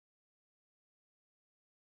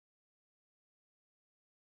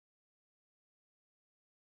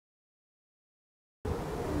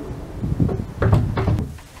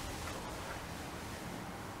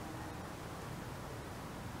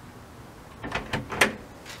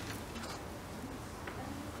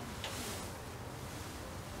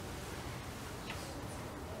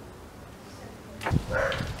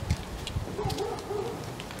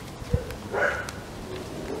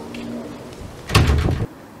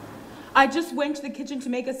I just went to the kitchen to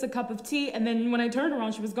make us a cup of tea, and then when I turned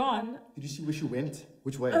around, she was gone. Did you see where she went?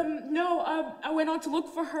 Which way? No, I went out to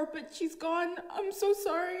look for her, but she's gone. I'm so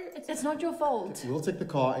sorry. It's not your fault. We'll take the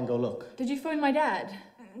car and go look. Did you phone my dad?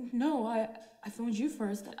 No, I phoned you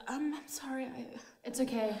first. I'm sorry. It's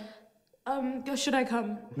okay. Should I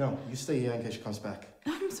come? No, you stay here in case she comes back.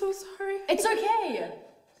 I'm so sorry. It's okay.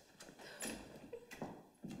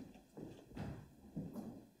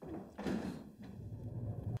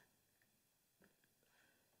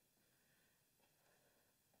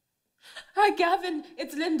 Hi, Gavin.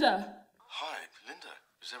 It's Linda. Hi, Linda.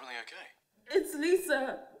 Is everything okay? It's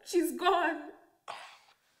Lisa. She's gone. Oh,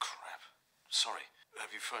 crap. Sorry.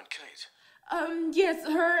 Have you phoned Kate? Yes,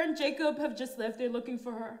 her and Jacob have just left. They're looking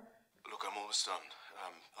for her. Look, I'm almost done.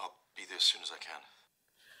 I'll be there as soon as I can.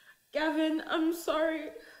 Gavin, I'm sorry.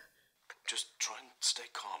 Just try and stay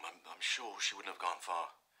calm. I'm sure she wouldn't have gone far.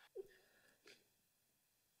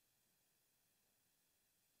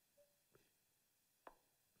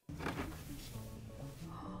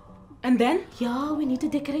 And then? Yeah, we need to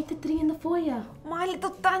decorate the tree in the foyer. My little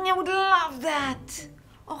Tanya would love that.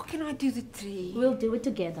 Oh, can I do the tree? We'll do it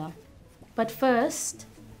together. But first...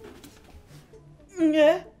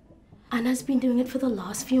 Yeah. Anna's been doing it for the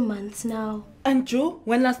last few months now. And Joe?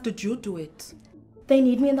 When last did you do it? They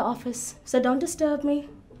need me in the office, so don't disturb me.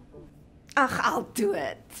 Ach, I'll do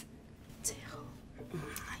it.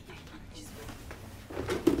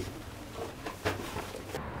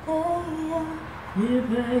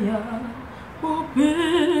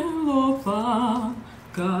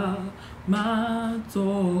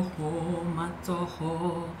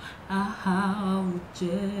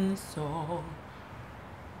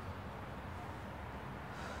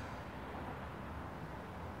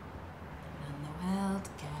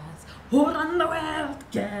 Who run the world,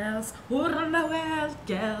 girls? Who run the world,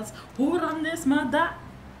 girls? Who run this mother?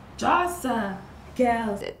 Jossa,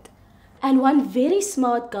 girls. And one very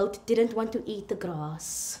smart goat didn't want to eat the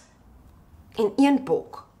grass. En een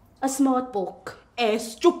bok. A smart bok. A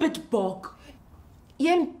stupid bok.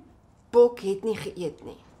 Een bok het nie geëet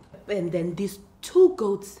nie. And then these two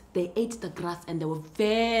goats, they ate the grass and they were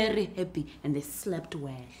very happy and they slept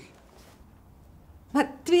well. Maar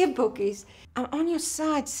twee bokkies. I'm on your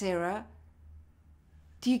side, Sarah.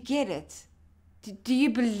 Do you get it? Do you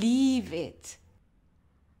believe it?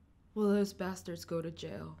 Will those bastards go to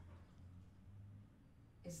jail?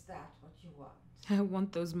 Is that what you want? I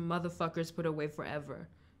want those motherfuckers put away forever.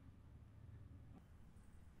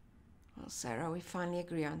 Well, Sarah, we finally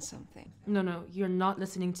agree on something. No, you're not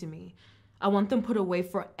listening to me. I want them put away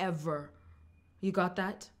forever. You got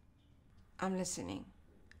that? I'm listening.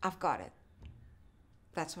 I've got it.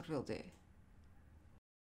 That's what we'll do.